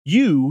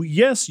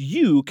Yes,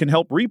 you can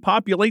help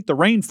repopulate the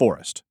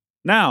rainforest.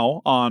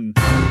 Now on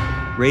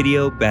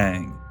Radio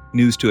Bang.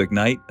 News to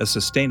ignite a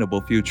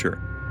sustainable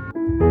future.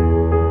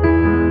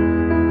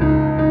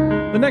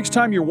 the next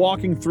time you're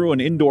walking through an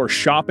indoor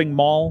shopping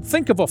mall,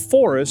 think of a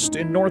forest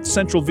in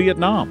north-central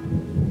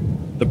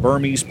Vietnam. The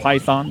Burmese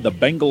python, the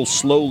Bengal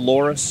slow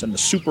loris, and the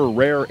super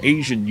rare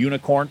Asian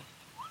unicorn.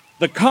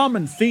 The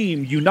common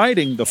theme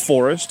uniting the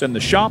forest and the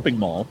shopping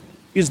mall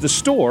is the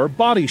store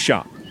Body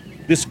Shop.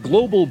 This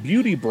global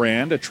beauty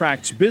brand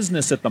attracts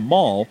business at the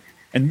mall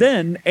and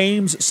then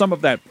aims some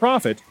of that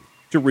profit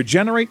to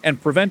regenerate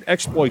and prevent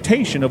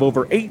exploitation of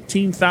over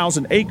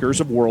 18,000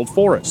 acres of world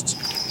forests.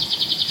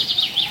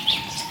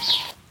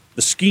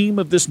 The scheme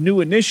of this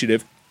new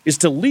initiative is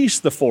to lease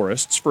the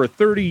forests for a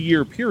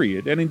 30-year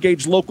period and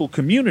engage local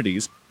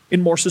communities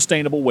in more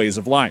sustainable ways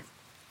of life.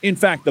 In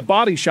fact, the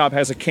Body Shop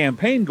has a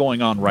campaign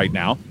going on right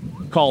now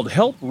called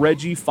Help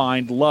Reggie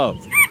Find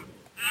Love.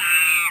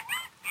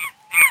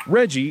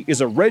 Reggie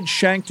is a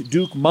red-shanked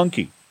Duke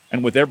monkey,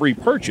 and with every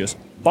purchase,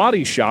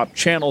 Body Shop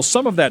channels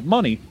some of that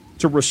money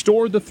to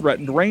restore the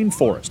threatened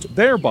rainforest,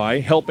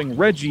 thereby helping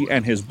Reggie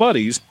and his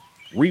buddies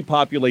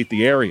repopulate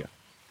the area.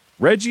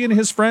 Reggie and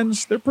his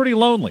friends, they're pretty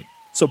lonely,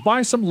 so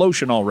buy some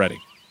lotion already.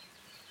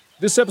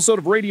 This episode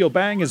of Radio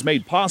Bang is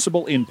made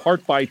possible in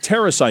part by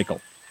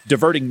TerraCycle,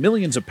 diverting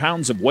millions of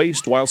pounds of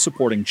waste while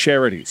supporting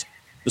charities.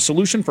 The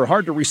solution for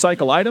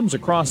hard-to-recycle items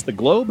across the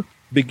globe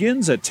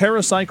begins at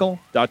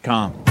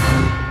TerraCycle.com.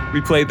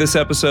 Replay this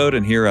episode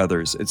and hear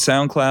others at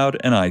SoundCloud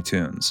and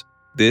iTunes.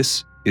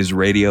 This is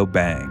Radio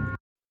Bang.